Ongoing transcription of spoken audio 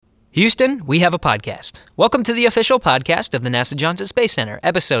Houston, we have a podcast. Welcome to the official podcast of the NASA Johnson Space Center,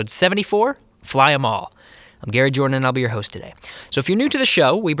 episode 74, Fly 'em All. I'm Gary Jordan, and I'll be your host today. So if you're new to the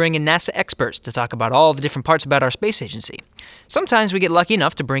show, we bring in NASA experts to talk about all the different parts about our space agency. Sometimes we get lucky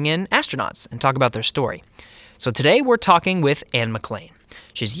enough to bring in astronauts and talk about their story. So today we're talking with Anne McClain.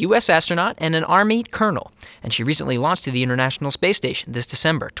 She's a U.S. astronaut and an Army colonel, and she recently launched to the International Space Station this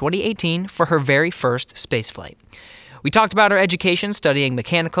December 2018 for her very first spaceflight. We talked about her education studying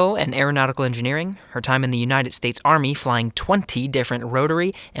mechanical and aeronautical engineering, her time in the United States Army flying 20 different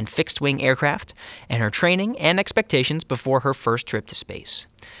rotary and fixed-wing aircraft, and her training and expectations before her first trip to space.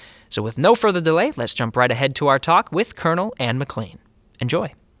 So with no further delay, let's jump right ahead to our talk with Colonel Anne McClain.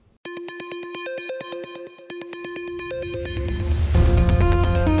 Enjoy.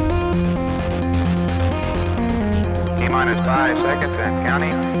 T-minus 5 seconds and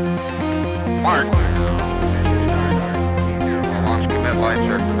counting. Mark. Launch commit light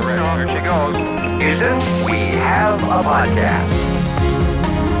circle correct. There she goes. Houston, we have a podcast.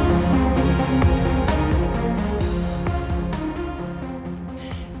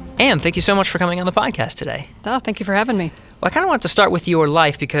 Anne, thank you so much for coming on the podcast today. Oh, thank you for having me. Well, I kind of want to start with your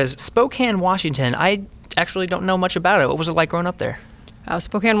life because Spokane, Washington, I actually don't know much about it. What was it like growing up there?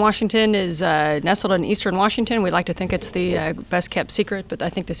 Spokane, Washington is nestled in eastern Washington. We like to think it's the best kept secret, but I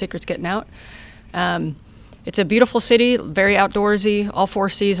think the secret's getting out. It's a beautiful city, very outdoorsy, all 4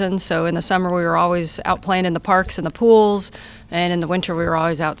 seasons. So in the summer, we were always out playing in the parks and the pools. And in the winter, we were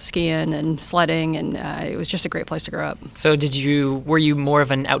always out skiing and sledding. And it was just a great place to grow up. So were you more of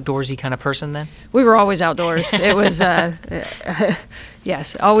an outdoorsy kind of person then? We were always outdoors. It was,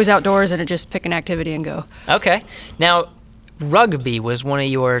 yes, always outdoors and just pick an activity and go. Okay. Now, rugby was one of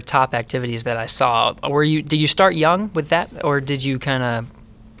your top activities that I saw. Did you start young with that, or did you kind of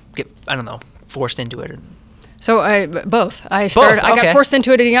get, forced into it? So both. I got forced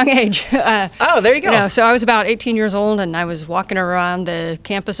into it at a young age. There you go. So I was about 18 years old, and I was walking around the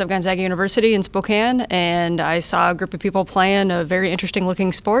campus of Gonzaga University in Spokane, and I saw a group of people playing a very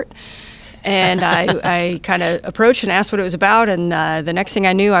interesting-looking sport. And I kind of approached and asked what it was about, and the next thing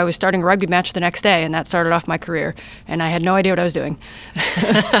I knew, I was starting a rugby match the next day, and that started off my career. And I had no idea what I was doing.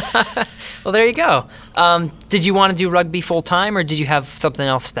 Well, there you go. Did you want to do rugby full-time, or did you have something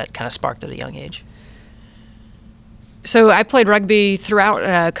else that kind of sparked at a young age? So I played rugby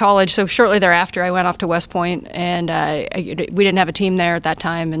throughout college. So shortly thereafter, I went off to West Point, and we didn't have a team there at that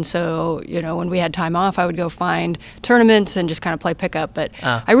time. And so, when we had time off, I would go find tournaments and just kind of play pickup. But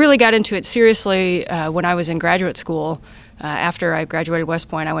I really got into it seriously when I was in graduate school. After I graduated West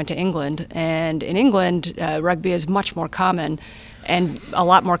Point, I went to England. And in England, rugby is much more common and a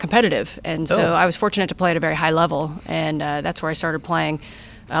lot more competitive. And so I was fortunate to play at a very high level. And that's where I started playing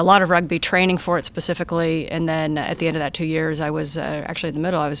a lot of rugby, training for it specifically, and then at the end of that 2 years, I was actually in the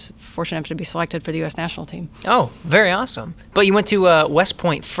middle. I was fortunate enough to be selected for the U.S. national team. Oh, very awesome. But you went to West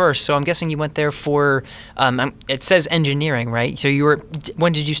Point first, so I'm guessing you went there for, it says engineering, right? So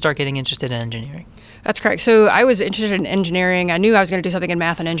when did you start getting interested in engineering? That's correct. So I was interested in engineering. I knew I was going to do something in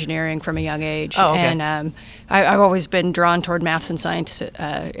math and engineering from a young age. Oh, okay. And I've always been drawn toward maths and science.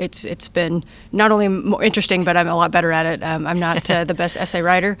 It's been not only more interesting, but I'm a lot better at it. I'm not the best essay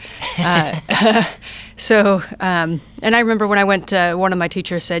writer. And I remember when I went, one of my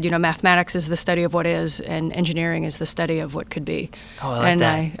teachers said, mathematics is the study of what is, and engineering is the study of what could be. Oh, I like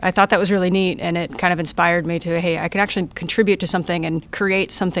that. And I thought that was really neat, and it kind of inspired me to, hey, I can actually contribute to something and create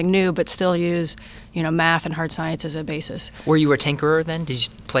something new, but still use math and hard science as a basis. Were you a tinkerer then? Did you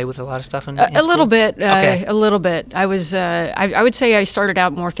play with a lot of stuff in a school? little bit. Okay. A little bit. I was. I would say I started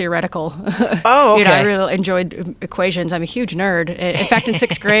out more theoretical. Oh, okay. I really enjoyed equations. I'm a huge nerd. In fact, in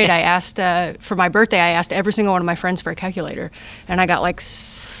 6th grade, I asked for my birthday. I asked every single one of my friends for a calculator, and I got like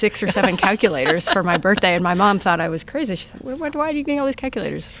 6 or 7 calculators for my birthday. And my mom thought I was crazy. She said, why do you get all these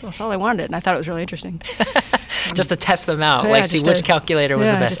calculators? Well, that's all I wanted, and I thought it was really interesting. Just to test them out, see just which calculator was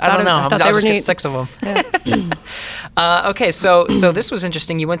the best. I don't know. I'll just get 6 of them. Yeah. Okay, so this was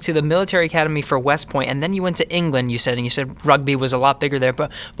interesting. You went to the military academy for West Point, and then you went to England. You said rugby was a lot bigger there.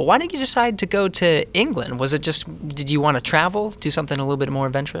 But why did you decide to go to England? Was it did you want to travel, do something a little bit more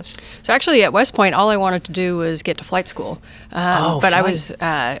adventurous? So actually, at West Point, all I wanted to do was get to flight school. But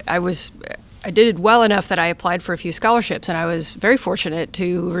I did well enough that I applied for a few scholarships, and I was very fortunate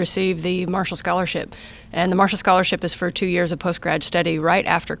to receive the Marshall Scholarship. And the Marshall Scholarship is for 2 years of postgrad study right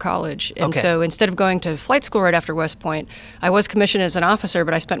after college. And Okay. so instead of going to flight school right after West Point, I was commissioned as an officer,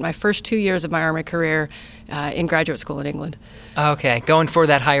 but I spent my first 2 years of my Army career in graduate school in England. Okay, going for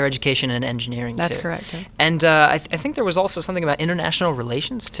that higher education and engineering, That's too. correct, yeah. And I think there was also something about international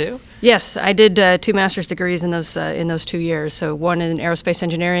relations, too? Yes, I did 2 master's degrees in those 2 years. So one in aerospace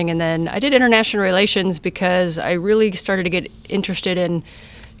engineering, and then I did international relations because I really started to get interested in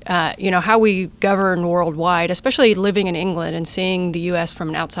how we govern worldwide, especially living in England and seeing the U.S. from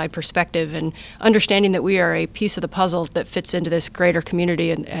an outside perspective and understanding that we are a piece of the puzzle that fits into this greater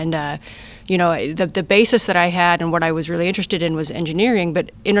community. The basis that I had and what I was really interested in was engineering,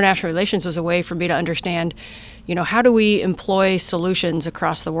 but international relations was a way for me to understand, how do we employ solutions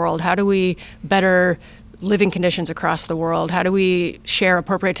across the world? How do we better living conditions across the world? How do we share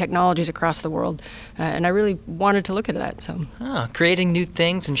appropriate technologies across the world? And I really wanted to look at that. So, creating new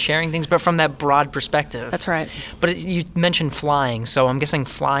things and sharing things, but from that broad perspective. That's right. But you mentioned flying, so I'm guessing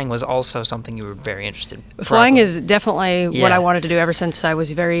flying was also something you were very interested in. Flying is definitely what Yeah. I wanted to do ever since I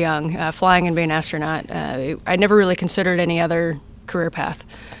was very young. Flying and being an astronaut. I never really considered any other career path.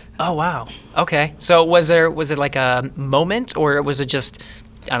 Oh, wow. Okay. So was it like a moment, or was it just,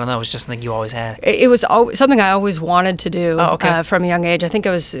 I don't know, it was just something you always had? It was something I always wanted to do okay. from a young age. I think it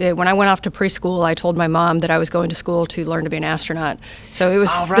was when I went off to preschool, I told my mom that I was going to school to learn to be an astronaut. So it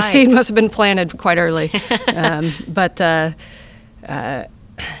was Oh, the right. seed must have been planted quite early.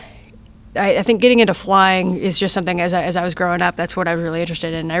 I think getting into flying is just something as I was growing up, that's what I was really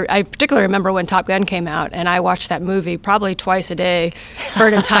interested in. I particularly remember when Top Gun came out, and I watched that movie probably twice a day for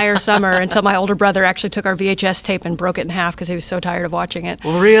an entire summer until my older brother actually took our VHS tape and broke it in half because he was so tired of watching it.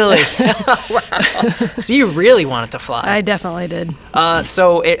 Really? Wow. So you really wanted to fly. I definitely did.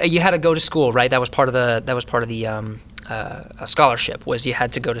 You had to go to school, right? That was part of the a scholarship, was you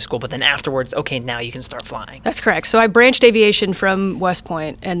had to go to school, but then afterwards, okay, now you can start flying. That's correct. So I branched aviation from West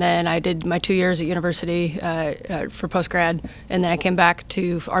Point, and then I did my 2 years at university for postgrad, and then I came back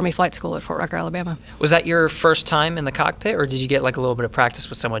to Army Flight School at Fort Rucker, Alabama. Was that your first time in the cockpit, or did you get like a little bit of practice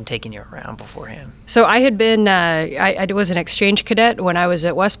with someone taking you around beforehand? So I had been, I was an exchange cadet when I was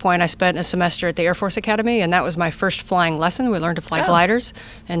at West Point. I spent a semester at the Air Force Academy, and that was my first flying lesson. We learned to fly gliders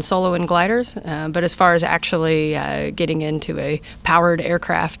and solo and gliders, but as far as actually getting into a powered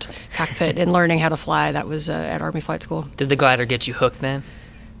aircraft cockpit and learning how to fly, that was at Army Flight School. Did the glider get you hooked then?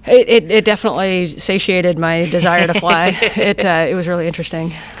 It definitely satiated my desire to fly. It was really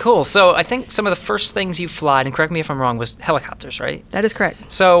interesting. Cool. So I think some of the first things you flied, and correct me if I'm wrong, was helicopters, right? That is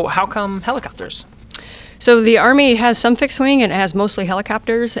correct. So how come helicopters? So the Army has some fixed wing and it has mostly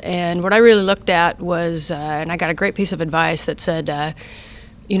helicopters. And what I really looked at was, and I got a great piece of advice that said,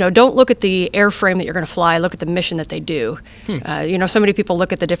 don't look at the airframe that you're going to fly, look at the mission that they do. So many people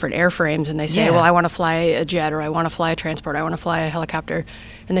look at the different airframes and they say, well, I want to fly a jet, or I want to fly a transport, I want to fly a helicopter.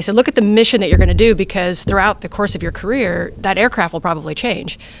 And they said, look at the mission that you're going to do, because throughout the course of your career, that aircraft will probably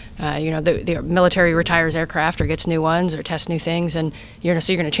change. The military retires aircraft or gets new ones or tests new things, and so you're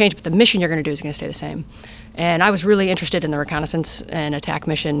going to change, but the mission you're going to do is going to stay the same. And I was really interested in the reconnaissance and attack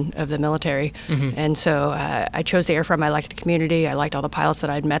mission of the military. And so I chose the airframe. I liked the community. I liked all the pilots that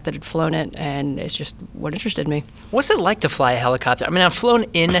I'd met that had flown it, and it's just what interested me. What's it like to fly a helicopter? I mean, I've flown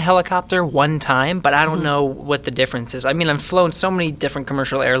in a helicopter one time, but I don't know what the difference is. I mean, I've flown so many different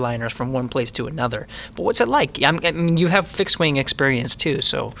commercial airliners from one place to another. But what's it like? I mean, you have fixed wing experience too,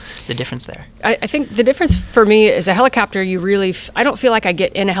 so the difference there. I think the difference for me is a helicopter, I don't feel like I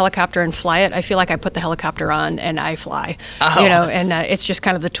get in a helicopter and fly it. I feel like I put the helicopter on and I fly, and it's just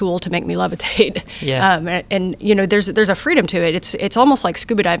kind of the tool to make me levitate. Yeah. There's a freedom to it. It's almost like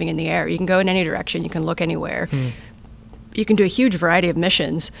scuba diving in the air. You can go in any direction. You can look anywhere. You can do a huge variety of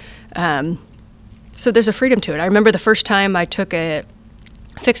missions. So there's a freedom to it. I remember the first time I took a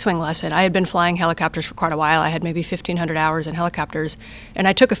fixed wing lesson. I had been flying helicopters for quite a while. I had maybe 1,500 hours in helicopters, and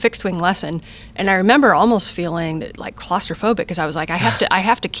I took a fixed wing lesson. And I remember almost feeling like claustrophobic, because I was like, I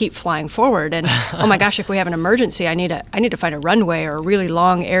have to keep flying forward. And oh my gosh, if we have an emergency, I need to find a runway or a really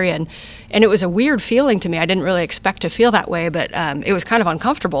long area. And it was a weird feeling to me. I didn't really expect to feel that way, but it was kind of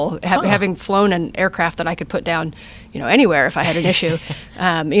uncomfortable having flown an aircraft that I could put down, anywhere if I had an issue.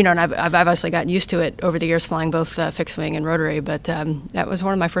 And I've obviously gotten used to it over the years, flying both fixed wing and rotary. But that was was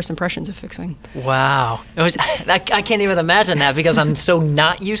one of my first impressions of fixed wing. Wow. I can't even imagine that because I'm so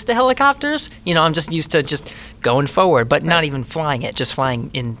not used to helicopters. I'm just used to just going forward, but not even flying it, just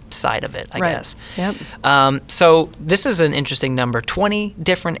flying inside of it, I guess. Yep. So this is an interesting number, 20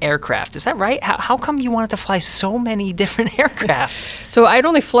 different aircraft. Is that right? How come you wanted to fly so many different aircraft? So I'd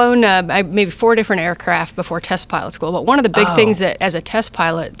only flown maybe 4 different aircraft before test pilot school, but one of the big things that as a test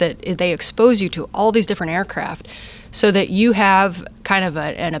pilot that they expose you to all these different aircraft so that you have kind of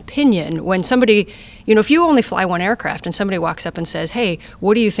an opinion when somebody, if you only fly one aircraft and somebody walks up and says, hey,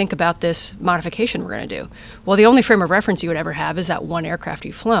 what do you think about this modification we're going to do? Well, the only frame of reference you would ever have is that one aircraft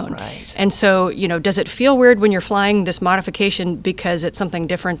you've flown. Right. And so, does it feel weird when you're flying this modification because it's something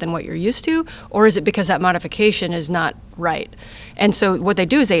different than what you're used to, or is it because that modification is not right? And so what they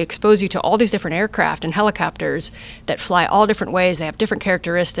do is they expose you to all these different aircraft and helicopters that fly all different ways. They have different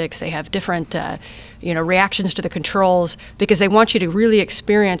characteristics. They have different reactions to the controls because they want you to really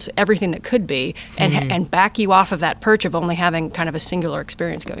experience everything that could be and back you off of that perch of only having kind of a singular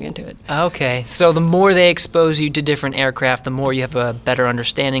experience going into it. Okay. So the more they expose you to different aircraft, the more you have a better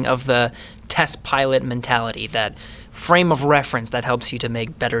understanding of the test pilot mentality, that frame of reference that helps you to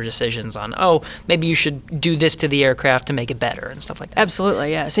make better decisions on, maybe you should do this to the aircraft to make it better and stuff like that.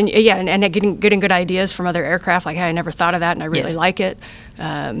 Absolutely, yes. And getting good ideas from other aircraft, like, hey, I never thought of that and I really like it.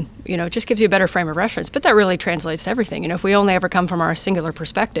 It just gives you a better frame of reference. But that really translates to everything. If we only ever come from our singular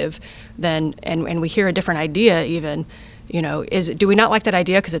perspective, then and we hear a different idea even, do we not like that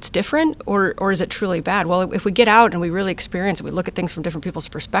idea because it's different, or is it truly bad? Well, if we get out and we really experience it, we look at things from different people's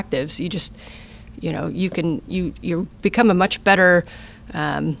perspectives, you become a much better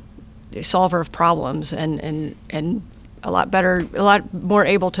solver of problems and a lot more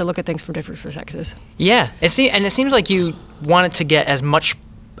able to look at things from different perspectives. Yeah, it seems like you wanted to get as much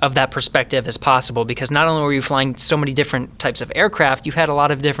of that perspective as possible because not only were you flying so many different types of aircraft, you had a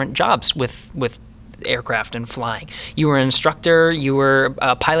lot of different jobs with aircraft and flying. You were an instructor, you were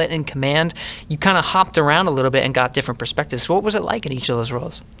a pilot in command. You kind of hopped around a little bit and got different perspectives. What was it like in each of those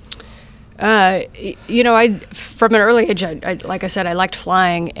roles? From an early age, like I said, I liked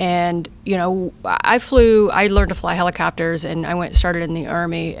flying, and I learned to fly helicopters, and I started in the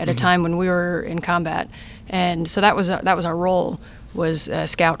Army at a time when we were in combat, and so that was our role, was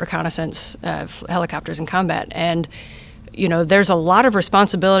scout reconnaissance helicopters in combat, and there's a lot of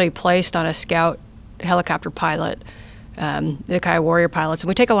responsibility placed on a scout helicopter pilot. The Kai warrior pilots, and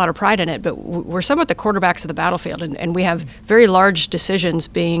we take a lot of pride in it, but we're somewhat the quarterbacks of the battlefield, and we have very large decisions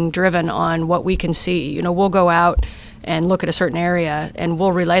being driven on what we can see. We'll go out and look at a certain area, and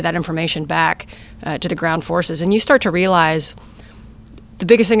we'll relay that information back to the ground forces, and you start to realize, the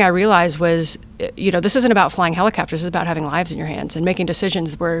biggest thing I realized was, this isn't about flying helicopters, this is about having lives in your hands and making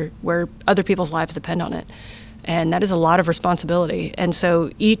decisions where other people's lives depend on it, and that is a lot of responsibility, and so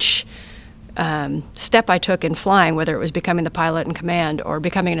each step I took in flying, whether it was becoming the pilot in command or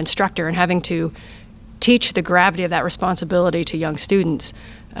becoming an instructor and having to teach the gravity of that responsibility to young students,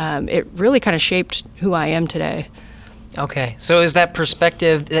 it really kind of shaped who I am today. Okay, so is that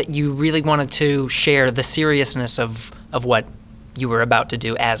perspective that you really wanted to share the seriousness of what you were about to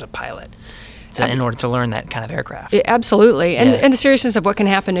do as a pilot in order to learn that kind of aircraft? Yeah, absolutely, and the seriousness of what can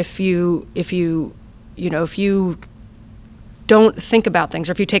happen if you don't think about things,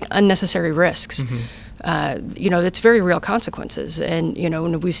 or if you take unnecessary risks. It's very real consequences, and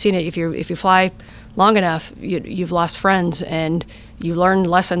we've seen it. If you fly long enough, you've lost friends, and you learn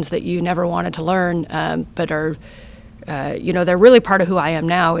lessons that you never wanted to learn, but are they're really part of who I am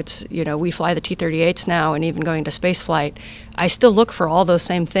now. It's we fly the T-38s now, and even going to space flight, I still look for all those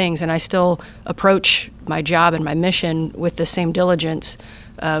same things, and I still approach my job and my mission with the same diligence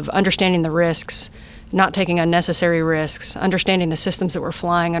of understanding the risks, not taking unnecessary risks, understanding the systems that we're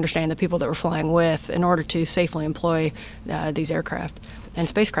flying, understanding the people that we're flying with in order to safely employ these aircraft and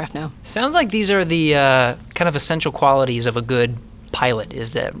spacecraft now. Sounds like these are the kind of essential qualities of a good pilot,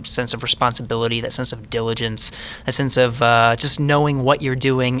 is that sense of responsibility, that sense of diligence, that sense of just knowing what you're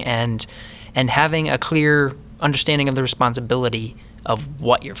doing and having a clear understanding of the responsibility of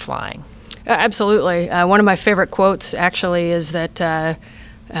what you're flying. Absolutely. One of my favorite quotes actually is that a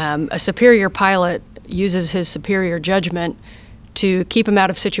superior pilot uses his superior judgment to keep him out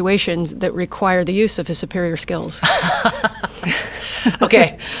of situations that require the use of his superior skills.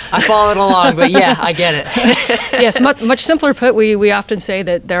 Okay, I followed along, but yeah, I get it. Yes, much simpler put, we often say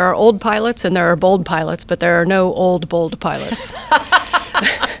that there are old pilots and there are bold pilots, but there are no old, bold pilots.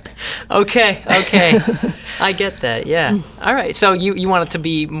 Okay, I get that. Yeah. All right. So you want it to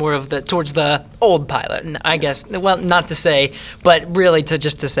be more of towards the old pilot, and I guess. Well, not to say, but really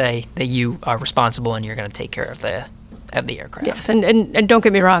to say that you are responsible and you're going to take care of the of the aircraft. Yes, and don't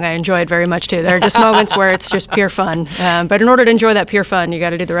get me wrong, I enjoy it very much too. There are just moments where it's just pure fun. But in order to enjoy that pure fun, you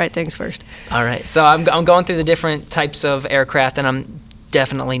got to do the right things first. All right, so I'm going through the different types of aircraft, and I'm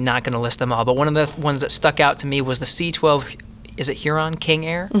definitely not going to list them all. But one of the ones that stuck out to me was the C-12. Is it Huron King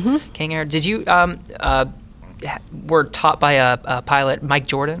Air? Mm-hmm. King Air. Did you were taught by a pilot, Mike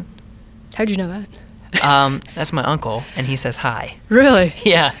Jordan? How'd you know that? That's my uncle, and he says hi. Really?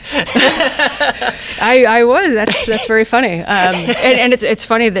 Yeah. I was. That's very funny. And it's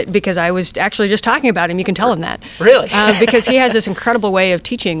funny that because I was actually just talking about him, you can tell him that. Really? Because he has this incredible way of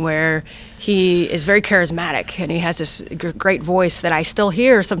teaching where he is very charismatic, and he has this great voice that I still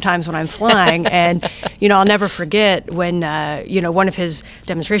hear sometimes when I'm flying. And, I'll never forget when, one of his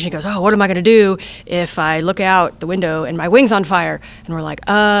demonstrations, he goes, "Oh, what am I going to do if I look out the window and my wing's on fire?" And we're like,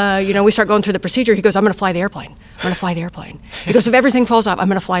 we start going through the procedure. He goes, "I'm going to fly the airplane. I'm going to fly the airplane." He goes, "If everything falls off, I'm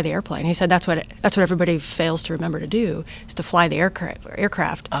going to fly the airplane." He said that's what everybody fails to remember to do, is to fly the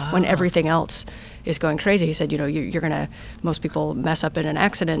aircraft when everything else is going crazy. He said, you're going to, most people mess up in an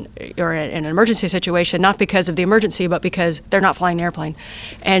accident or in an emergency situation, not because of the emergency, but because they're not flying the airplane.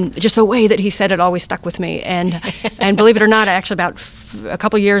 And just the way that he said it always stuck with me. And believe it or not, actually about a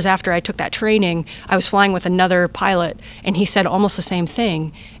couple years after I took that training, I was flying with another pilot, and he said almost the same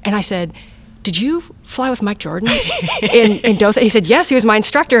thing. And I said, "Did you fly with Mike Jordan in Dothan?" He said, "Yes, he was my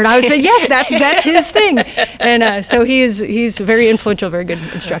instructor." And I said, "Yes, that's his thing." And so he's very influential, very good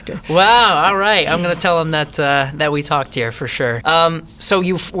instructor. Wow, all right. I'm going to tell him that we talked here for sure. So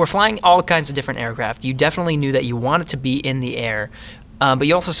you were flying all kinds of different aircraft. You definitely knew that you wanted to be in the air, but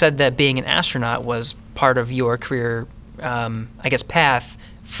you also said that being an astronaut was part of your career, path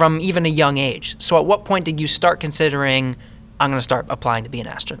from even a young age. So at what point did you start considering, I'm going to start applying to be an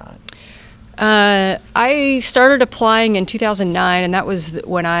astronaut? I started applying in 2009, and that was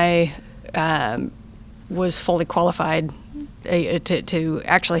when I was fully qualified to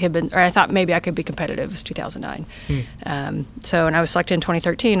actually have been, or I thought maybe I could be competitive. It was 2009. And I was selected in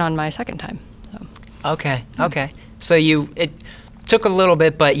 2013 on my second time. So. Okay. So it took a little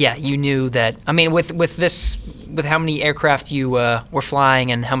bit, but yeah, you knew that. I mean, with how many aircraft you were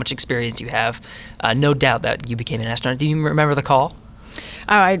flying and how much experience you have, no doubt that you became an astronaut. Do you remember the call?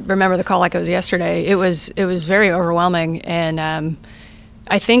 Oh, I remember the call like it was yesterday. It was very overwhelming, and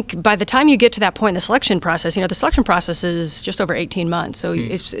I think by the time you get to that point in the selection process, the selection process is just over 18 months. So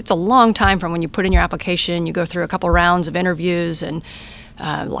it's a long time from when you put in your application. You go through a couple rounds of interviews and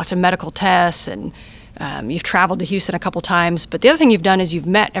lots of medical tests, and you've traveled to Houston a couple times. But the other thing you've done is you've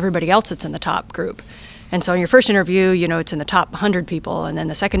met everybody else that's in the top group. And so in your first interview, it's in the top 100 people, and then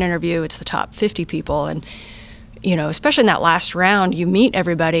the second interview, it's the top 50 people, and especially in that last round, you meet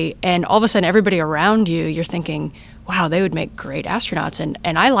everybody, and all of a sudden, everybody around you, you're thinking, wow, they would make great astronauts.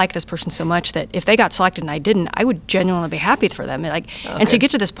 And I like this person so much that if they got selected and I didn't, I would genuinely be happy for them. And so you get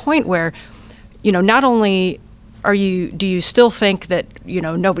to this point where, not only do you still think that,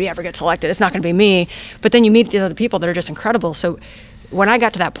 nobody ever gets selected, it's not going to be me, but then you meet these other people that are just incredible. So when I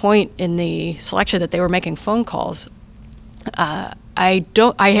got to that point in the selection that they were making phone calls, I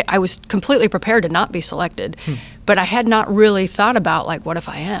was completely prepared to not be selected, but I had not really thought about, what if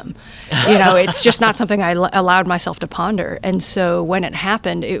I am? It's just not something I allowed myself to ponder. And so when it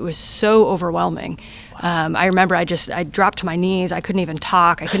happened, it was so overwhelming. I remember I dropped to my knees. I couldn't even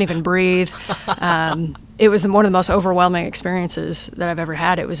talk. I couldn't even breathe. It was one of the most overwhelming experiences that I've ever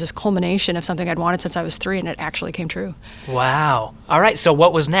had. It was this culmination of something I'd wanted since I was 3, and it actually came true. Wow. All right. So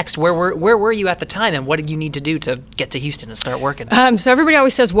what was next? Where were you at the time, and what did you need to do to get to Houston and start working? So everybody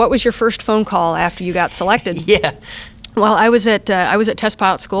always says, "What was your first phone call after you got selected?" Yeah. Well, I was at test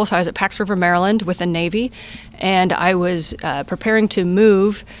pilot school, so I was at Pax River, Maryland, with the Navy, and I was preparing to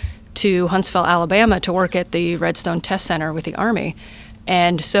move to Huntsville, Alabama, to work at the Redstone Test Center with the Army.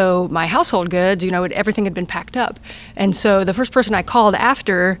 And so my household goods, everything had been packed up. And so the first person I called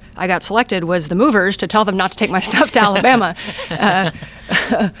after I got selected was the movers to tell them not to take my stuff to Alabama.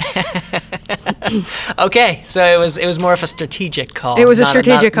 Okay, so it was more of a strategic call. It was a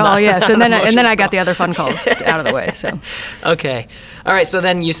strategic call, yes. And then I got the other fun calls out of the way. So. Okay, all right. So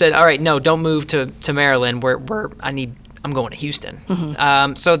then you said, all right, no, don't move to Maryland. I'm going to Houston.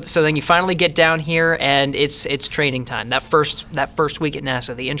 Mm-hmm. So then you finally get down here, and it's training time. That first week at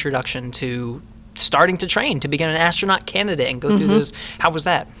NASA, the introduction to starting to train to become an astronaut candidate and go through this. How was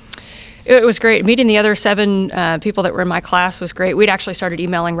that? It was great. Meeting the other 7 people that were in my class was great. We'd actually started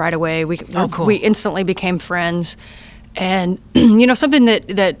emailing right away. Cool. We instantly became friends. And, something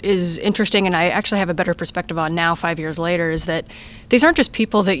that is interesting, and I actually have a better perspective on now 5 years later, is that these aren't just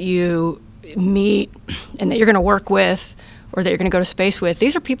people that you meet and that you're going to work with or that you're going to go to space with.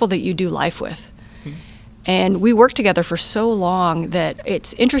 These are people that you do life with. And we worked together for so long that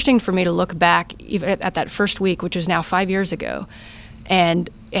it's interesting for me to look back even at that first week, which is now 5 years ago. And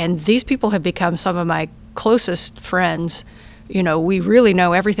these people have become some of my closest friends. You know, we really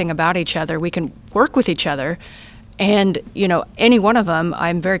know everything about each other. We can work with each other. And, you know, any one of them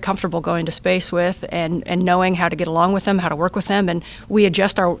I'm very comfortable going to space with and knowing how to get along with them, how to work with them. And we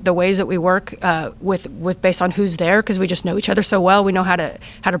adjust the ways that we work with based on who's there, because we just know each other so well. We know how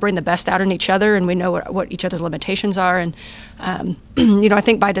to bring the best out in each other, and we know what each other's limitations are. And, you know, I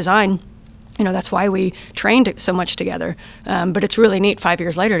think by design, you know, that's why we trained so much together. But it's really neat 5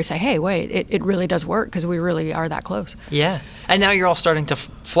 years later to say, hey, wait, it really does work because we really are that close. Yeah. And now you're all starting to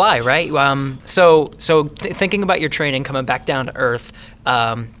fly, right? So thinking about your training, coming back down to Earth,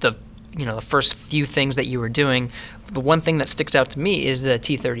 the first few things that you were doing, the one thing that sticks out to me is the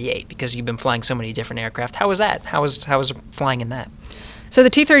T-38, because you've been flying so many different aircraft. How was that? How was flying in that? So the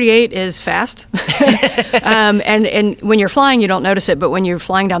T-38 is fast, and when you're flying, you don't notice it, but when you're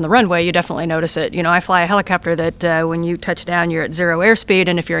flying down the runway, you definitely notice it. You know, I fly a helicopter that when you touch down, you're at 0 airspeed,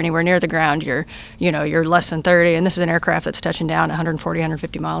 and if you're anywhere near the ground, you're less than 30, and this is an aircraft that's touching down 140,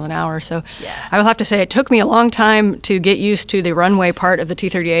 150 miles an hour. So yeah. I will have to say it took me a long time to get used to the runway part of the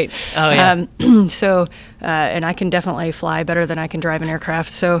T-38. Oh, yeah. And I can definitely fly better than I can drive an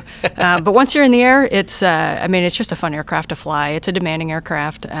aircraft. So, but once you're in the air, it's just a fun aircraft to fly. It's a demanding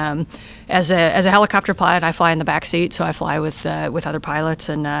aircraft. As a helicopter pilot, I fly in the back seat, so I fly with other pilots,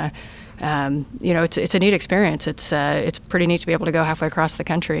 and it's a neat experience. It's pretty neat to be able to go halfway across the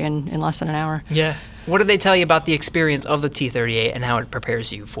country in less than an hour. Yeah. What did they tell you about the experience of the T-38 and how it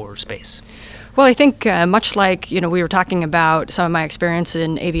prepares you for space? Well, I think much like, we were talking about some of my experience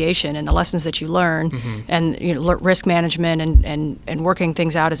in aviation and the lessons that you learn, mm-hmm. and risk management and working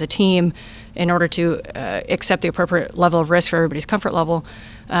things out as a team in order to accept the appropriate level of risk for everybody's comfort level.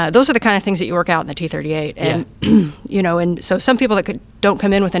 Those are the kind of things that you work out in the T-38. And, and so some people that don't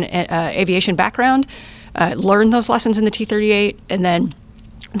come in with an aviation background learn those lessons in the T-38, and then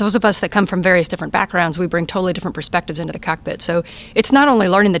those of us that come from various different backgrounds, we bring totally different perspectives into the cockpit. So it's not only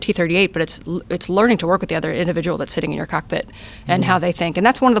learning the T-38, but it's learning to work with the other individual that's sitting in your cockpit and how they think. And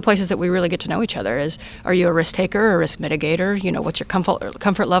that's one of the places that we really get to know each other is, are you a risk taker or a risk mitigator? What's your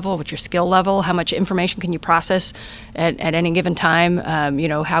comfort level? What's your skill level? How much information can you process at any given time?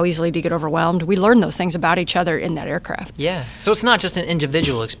 How easily do you get overwhelmed? We learn those things about each other in that aircraft. Yeah. So it's not just an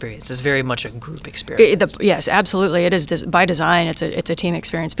individual experience. It's very much a group experience. Yes, absolutely. It is by design. It's a team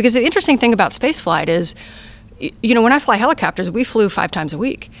experience. Because the interesting thing about spaceflight is, when I fly helicopters, we flew 5 times a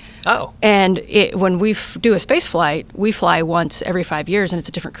week. Oh. And when we do a space flight, we fly once every 5 years, and it's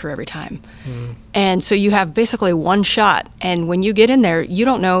a different crew every time. Mm. And so you have basically one shot. And when you get in there, you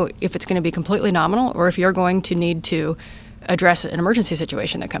don't know if it's going to be completely nominal or if you're going to need to address an emergency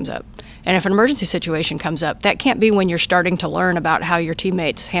situation that comes up. And if an emergency situation comes up, that can't be when you're starting to learn about how your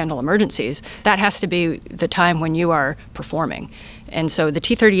teammates handle emergencies. That has to be the time when you are performing. And so the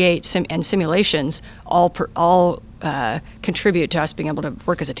T-38 and simulations all contribute to us being able to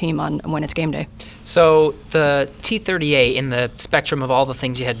work as a team on when it's game day. So the T-38, in the spectrum of all the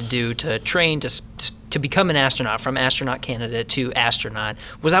things you had to do to train to become an astronaut, from astronaut candidate to astronaut,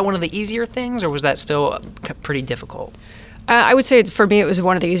 was that one of the easier things, or was that still pretty difficult? I would say for me it was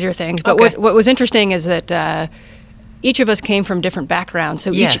one of the easier things. But okay. what was interesting is that each of us came from different backgrounds.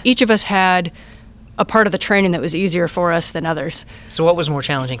 So each of us had a part of the training that was easier for us than others. So what was more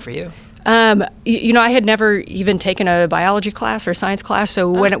challenging for you? I had never even taken a biology class or a science class. So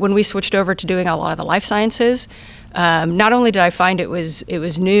when we switched over to doing a lot of the life sciences, not only did I find it was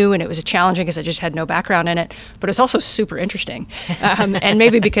new and it was challenging because I just had no background in it, but it's also super interesting. And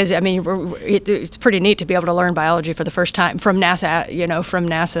maybe because it's pretty neat to be able to learn biology for the first time from NASA, from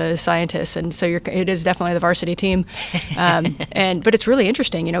NASA scientists, and so it is definitely the varsity team. But it's really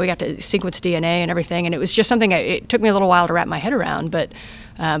interesting. We got to sequence DNA and everything, and it was just something it took me a little while to wrap my head around, but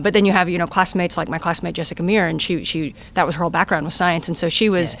then you have, classmates like my classmate Jessica Meir, and she that was her whole background was science, and so she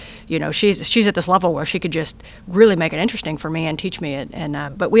was, she's at this level where she could just really make it interesting for me and teach me it,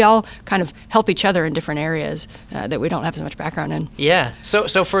 but we all kind of help each other in different areas that we don't have as much background in. Yeah.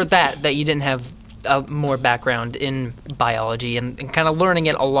 So for that you didn't have more background in biology and kind of learning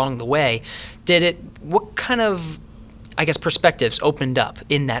it along the way, what kind of, I guess, perspectives opened up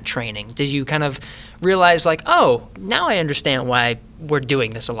in that training? Did you kind of realize, like, oh, now I understand why we're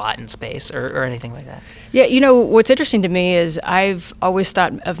doing this a lot in space or anything like that. Yeah, what's interesting to me is I've always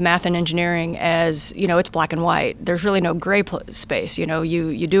thought of math and engineering as, it's black and white. There's really no gray space.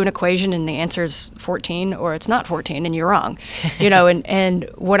 You do an equation and the answer is 14 or it's not 14 and you're wrong. And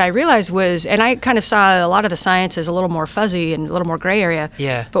what I realized was, and I kind of saw a lot of the science as a little more fuzzy and a little more gray area.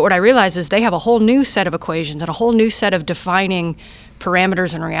 Yeah. But what I realized is they have a whole new set of equations and a whole new set of defining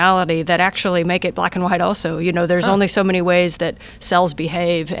parameters in reality that actually make it black and white also. There's only so many ways that cells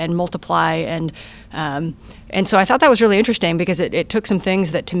behave and multiply, and so I thought that was really interesting because it took some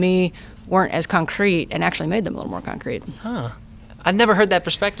things that to me weren't as concrete and actually made them a little more concrete. Huh. I've never heard that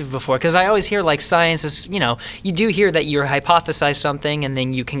perspective before, because I always hear like science is, you do hear that you hypothesize something and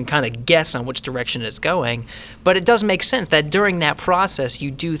then you can kind of guess on which direction it's going, but it does make sense that during that process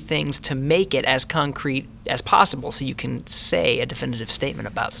you do things to make it as concrete as possible so you can say a definitive statement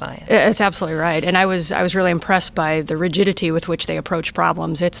about science. It's absolutely right, and I was really impressed by the rigidity with which they approach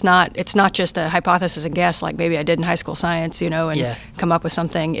problems. It's not just a hypothesis and guess like maybe I did in high school science, and come up with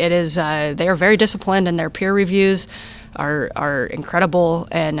something. It is they are very disciplined, and their peer reviews are incredible,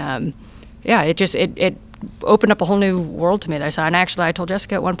 and it opened up a whole new world to me that I saw. And actually, I told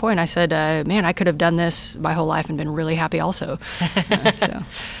Jessica at one point, I said, man, I could have done this my whole life and been really happy also.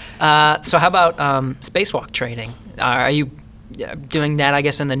 So how about spacewalk training? Are you doing that, I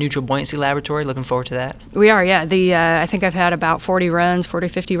guess, in the neutral buoyancy laboratory? Looking forward to that? We are, yeah. I think I've had about 50 runs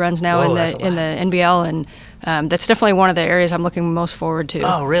now. Whoa, in the NBL, and that's definitely one of the areas I'm looking most forward to.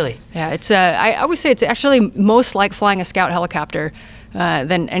 Oh, really? Yeah, it's. I always say it's actually most like flying a Scout helicopter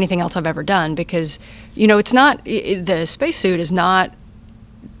than anything else I've ever done, because it's not the spacesuit is not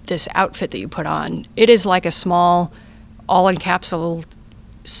this outfit that you put on. It is like a small, all-encapsulated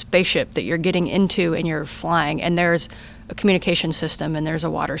spaceship that you're getting into and you're flying, and there's a communication system, and there's a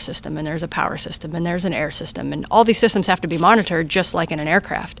water system, and there's a power system, and there's an air system, and all these systems have to be monitored just like in an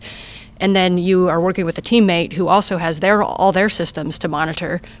aircraft. And then you are working with a teammate who also has all their systems to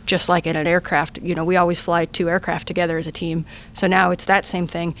monitor, just like in an aircraft. We always fly 2 aircraft together as a team, so now it's that same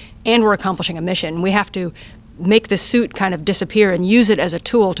thing, and we're accomplishing a mission. We have to make the suit kind of disappear and use it as a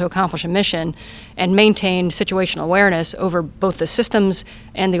tool to accomplish a mission and maintain situational awareness over both the systems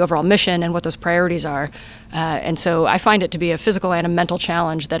and the overall mission and what those priorities are. And so I find it to be a physical and a mental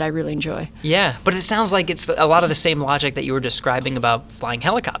challenge that I really enjoy. Yeah, but it sounds like it's a lot of the same logic that you were describing about flying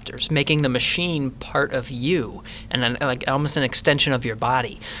helicopters, making the machine part of you and like almost an extension of your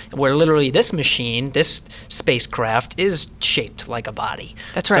body, where literally this machine, this spacecraft, is shaped like a body.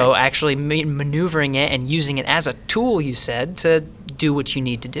 That's right. So actually maneuvering it and using it as a tool, you said, to do what you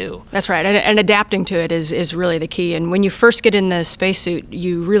need to do. That's right, and adapting to it is really the key. And when you first get in the spacesuit,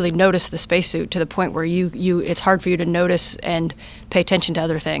 you really notice the spacesuit to the point where it's hard for you to notice and pay attention to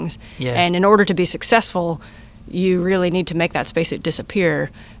other things. Yeah. And in order to be successful, you really need to make that spacesuit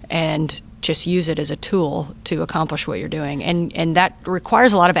disappear and just use it as a tool to accomplish what you're doing. And that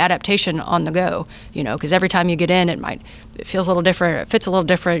requires a lot of adaptation on the go, because every time you get in, it feels a little different, it fits a little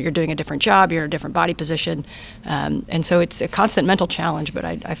different, you're doing a different job, you're in a different body position. And so it's a constant mental challenge, but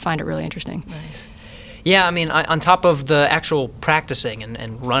I find it really interesting. Nice. Yeah, I mean, on top of the actual practicing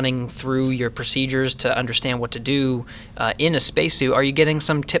and running through your procedures to understand what to do in a spacesuit, are you getting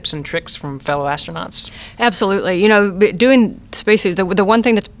some tips and tricks from fellow astronauts? Absolutely. Doing spacesuits, the one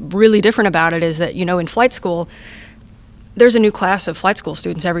thing that's really different about it is that, in flight school, there's a new class of flight school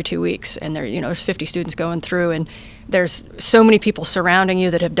students every 2 weeks, and there's 50 students going through, and there's so many people surrounding you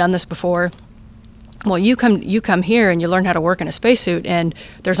that have done this before. Well, you come here and you learn how to work in a spacesuit, and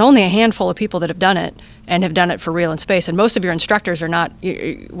there's only a handful of people that have done it and have done it for real in space. And most of your instructors we're not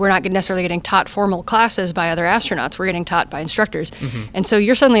necessarily getting taught formal classes by other astronauts. We're getting taught by instructors. Mm-hmm. And so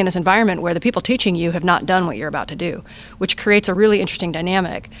you're suddenly in this environment where the people teaching you have not done what you're about to do, which creates a really interesting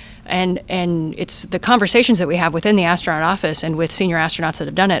dynamic. And it's the conversations that we have within the astronaut office and with senior astronauts that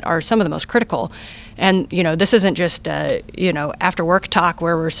have done it are some of the most critical. And this isn't just after work talk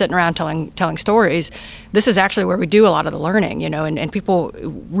where we're sitting around telling stories. This is actually where we do a lot of the learning, and people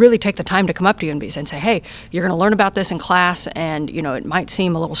really take the time to come up to you and say, hey, you're going to learn about this in class, and it might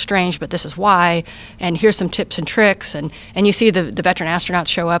seem a little strange, but this is why, and here's some tips and tricks. And you see the veteran astronauts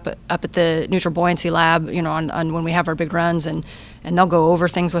show up at the neutral buoyancy lab, on when we have our big runs, and they'll go over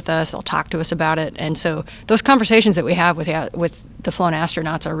things with us, they'll talk to us about it. And so those conversations that we have with the flown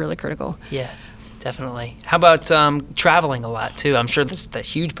astronauts are really critical. Yeah. Definitely. How about traveling a lot, too? I'm sure the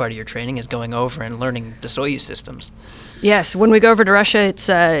huge part of your training is going over and learning the Soyuz systems. Yes. When we go over to Russia, it's,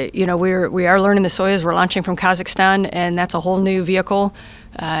 we are learning the Soyuz. We're launching from Kazakhstan, and that's a whole new vehicle.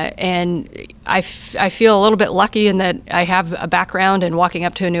 And I feel a little bit lucky in that I have a background in walking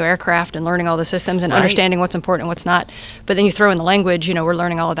up to a new aircraft and learning all the systems and understanding what's important and what's not. But then you throw in the language, we're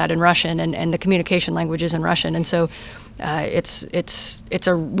learning all of that in Russian, and the communication language is in Russian. And so it's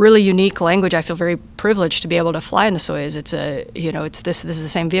a really unique language. I feel very privileged to be able to fly in the Soyuz. This is the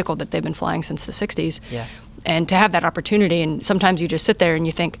same vehicle that they've been flying since the 60s. Yeah. And to have that opportunity, and sometimes you just sit there and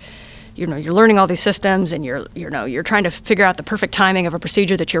you think, you're learning all these systems, and you're trying to figure out the perfect timing of a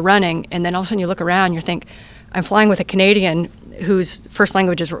procedure that you're running, and then all of a sudden you look around and you think, I'm flying with a Canadian whose first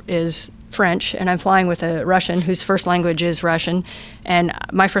language is French, and I'm flying with a Russian whose first language is Russian, and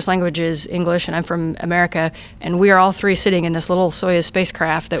my first language is English, and I'm from America, and we are all three sitting in this little Soyuz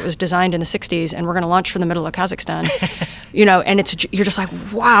spacecraft that was designed in the 60s, and we're going to launch from the middle of Kazakhstan. And you're just like,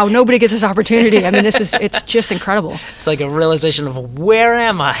 wow, nobody gets this opportunity. I mean, it's just incredible. It's like a realization of, where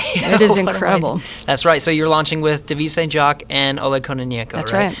am I? It is incredible. That's right. So you're launching with David St. Jacques and Oleg Kononenko,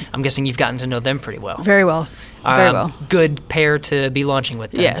 That's right? right. I'm guessing you've gotten to know them pretty well. Very well. Very well. Good pair to be launching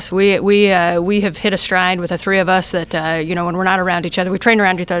with them. Yes, we have hit a stride with the three of us that, when we're not around each other, we train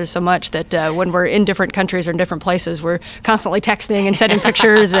around each other so much that when we're in different countries or in different places, we're constantly texting and sending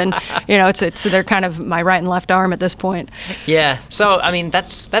pictures, and, they're kind of my right and left arm at this point. Yeah. So, I mean,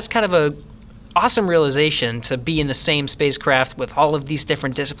 that's kind of a awesome realization to be in the same spacecraft with all of these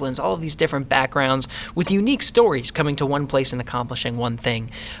different disciplines, all of these different backgrounds, with unique stories coming to one place and accomplishing one thing.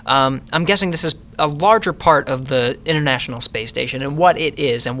 I'm guessing this is a larger part of the International Space Station and what it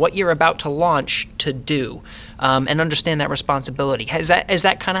is and what you're about to launch to do, and understand that responsibility. Is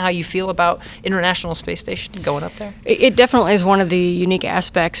that kind of how you feel about International Space Station going up there? It definitely is one of the unique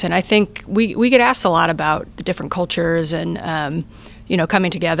aspects, and I think we get asked a lot about the different cultures and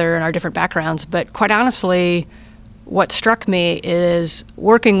coming together and our different backgrounds. But quite honestly, what struck me is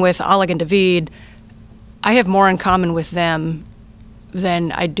working with Oleg and David, I have more in common with them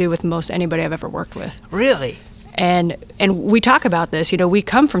than I do with most anybody I've ever worked with. Really? And we talk about this. We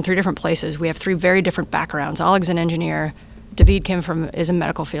come from three different places. We have three very different backgrounds. Oleg's an engineer. David is in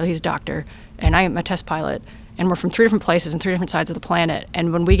medical field. He's a doctor. And I am a test pilot. And we're from three different places and three different sides of the planet.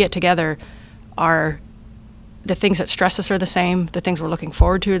 And when we get together, the things that stress us are the same, the things we're looking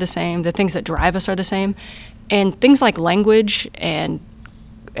forward to are the same, the things that drive us are the same. And things like language and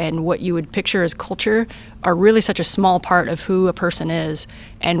what you would picture as culture are really such a small part of who a person is.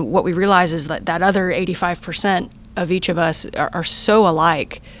 And what we realize is that other 85% of each of us are so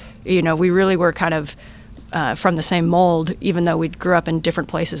alike. We really were kind of from the same mold, even though we grew up in different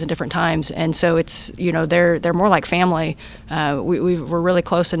places and different times. And so it's, they're more like family. We're really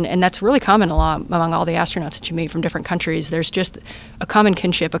close, and that's really common among all the astronauts that you meet from different countries. There's just a common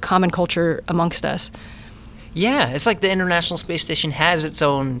kinship, a common culture amongst us. Yeah, it's like the International Space Station has its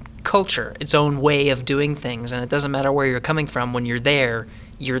own culture, its own way of doing things, and it doesn't matter where you're coming from. When you're there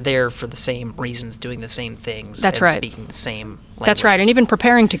for the same reasons, doing the same things. That's and right. Speaking the same languages. That's right, and even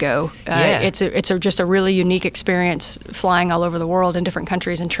preparing to go. Yeah. It's just a really unique experience flying all over the world in different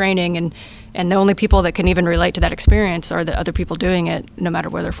countries and training, and the only people that can even relate to that experience are the other people doing it, no matter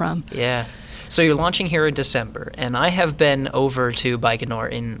where they're from. Yeah. So you're launching here in December, and I have been over to Baikonur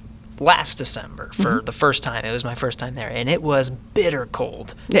in last December for the first time. It was my first time there, and it was bitter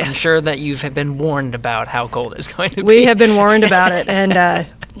cold. Yes. I'm sure that you've been warned about how cold it's going to be. We have been warned about it, and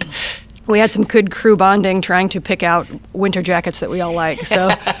we had some good crew bonding trying to pick out winter jackets that we all like. So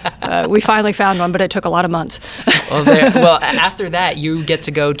we finally found one, but it took a lot of months. Well, after that, you get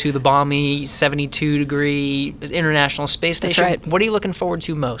to go to the balmy 72-degree International Space Station. That's right. What are you looking forward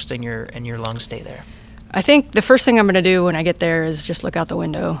to most in your long stay there? I think the first thing I'm going to do when I get there is just look out the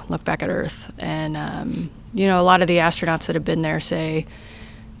window, look back at Earth. And, a lot of the astronauts that have been there say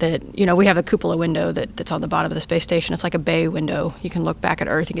that, we have a cupola window that's on the bottom of the space station. It's like a bay window. You can look back at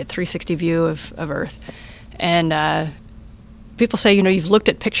Earth and get 360 view of Earth. And people say, you've looked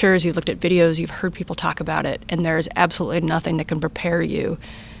at pictures, you've looked at videos, you've heard people talk about it, and there's absolutely nothing that can prepare you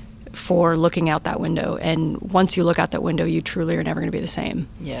for looking out that window. And once you look out that window, you truly are never going to be the same.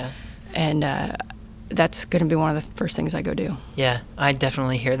 Yeah. And that's going to be one of the first things I go do. Yeah, I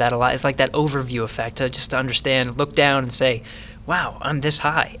definitely hear that a lot. It's like that overview effect, just to understand, look down and say, wow, I'm this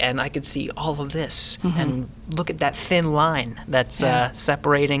high, and I could see all of this. Mm-hmm. And look at that thin line that's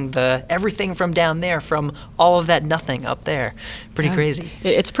separating everything from down there from all of that nothing up there. Pretty crazy.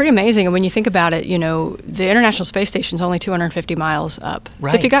 It's pretty amazing. And when you think about it, the International Space Station is only 250 miles up.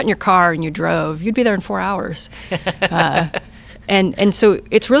 Right. So if you got in your car and you drove, you'd be there in 4 hours. And so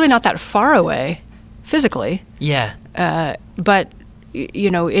it's really not that far away physically. Yeah. But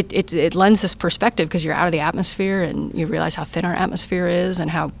it lends this perspective because you're out of the atmosphere and you realize how thin our atmosphere is and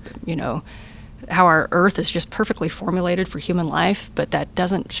how our Earth is just perfectly formulated for human life, but that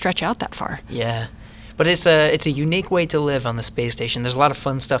doesn't stretch out that far. Yeah. But it's a unique way to live on the space station. There's a lot of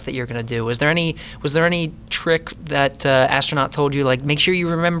fun stuff that you're going to do. Was there any trick that astronaut told you, like, make sure you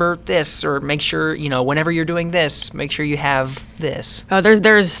remember this, or make sure, whenever you're doing this, make sure you have this? Oh,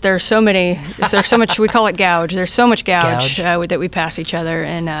 there's so many. There's so much. We call it gouge. There's so much gouge. That we pass each other,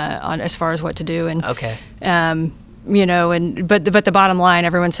 and on as far as what to do. And okay. But the bottom line,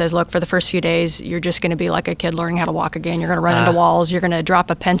 everyone says, look, for the first few days, you're just going to be like a kid learning how to walk again. You're going to run into walls. You're going to drop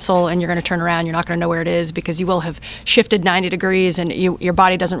a pencil, and you're going to turn around. You're not going to know where it is because you will have shifted 90 degrees, and your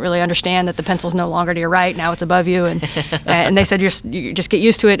body doesn't really understand that the pencil's no longer to your right. Now it's above you, and they said you just get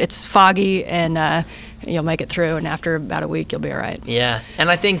used to it. It's foggy, and you'll make it through. And after about a week, you'll be all right. Yeah,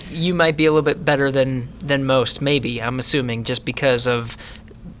 and I think you might be a little bit better than most. Maybe, I'm assuming, just because of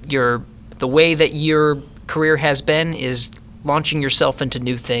the way that your career has been is launching yourself into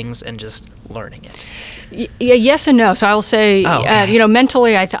new things and just learning it. Yes and no. So I will say, okay.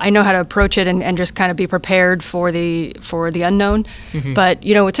 Mentally, I know how to approach it and just kind of be prepared for the unknown. Mm-hmm. But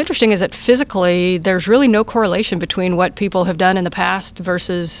what's interesting is that physically, there's really no correlation between what people have done in the past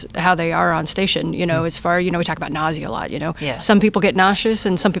versus how they are on station. As far we talk about nausea a lot. Yeah. Some people get nauseous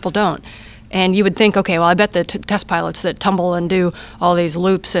and some people don't. And you would think, okay, well, I bet the test pilots that tumble and do all these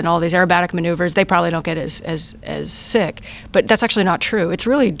loops and all these aerobatic maneuvers, they probably don't get as sick. But that's actually not true. It's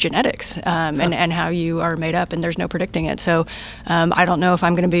really genetics and how you are made up, and there's no predicting it. So I don't know if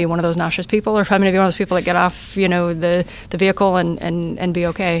I'm going to be one of those nauseous people or if I'm going to be one of those people that get off, the vehicle and be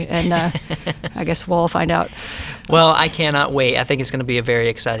okay. And I guess we'll find out. Well, I cannot wait. I think it's going to be a very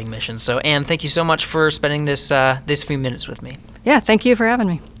exciting mission. So, Anne, thank you so much for spending this few minutes with me. Yeah, thank you for having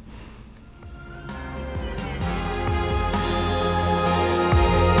me.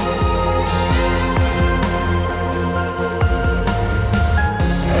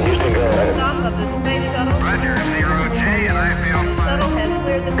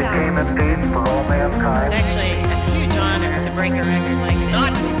 Actually, a huge honor to break a record like this.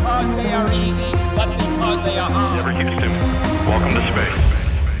 Not because they are easy, but because they are hard. Never Houston, welcome to space.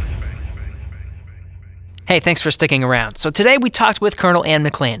 Hey, thanks for sticking around. So today we talked with Colonel Anne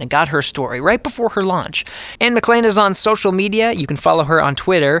McClain and got her story right before her launch. Anne McClain is on social media. You can follow her on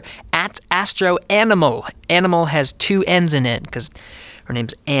Twitter @AstroAnimal. Animal has 2 N's in it because her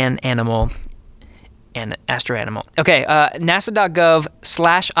name's Anne Animal. And Astroanimal. Okay, NASA.gov/ISS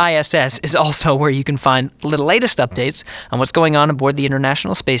is also where you can find the latest updates on what's going on aboard the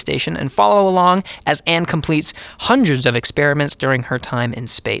International Space Station and follow along as Anne completes hundreds of experiments during her time in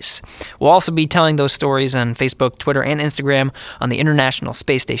space. We'll also be telling those stories on Facebook, Twitter, and Instagram on the International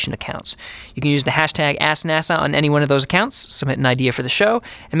Space Station accounts. You can use the hashtag AskNASA on any one of those accounts, submit an idea for the show,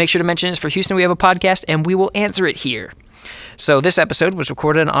 and make sure to mention it's for Houston We Have a Podcast, and we will answer it here. So this episode was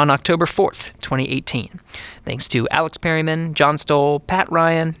recorded on October 4th, 2018. Thanks to Alex Perryman, John Stoll, Pat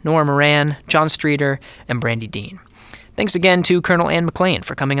Ryan, Nora Moran, John Streeter, and Brandy Dean. Thanks again to Colonel Anne McClain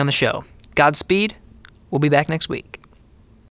for coming on the show. Godspeed. We'll be back next week.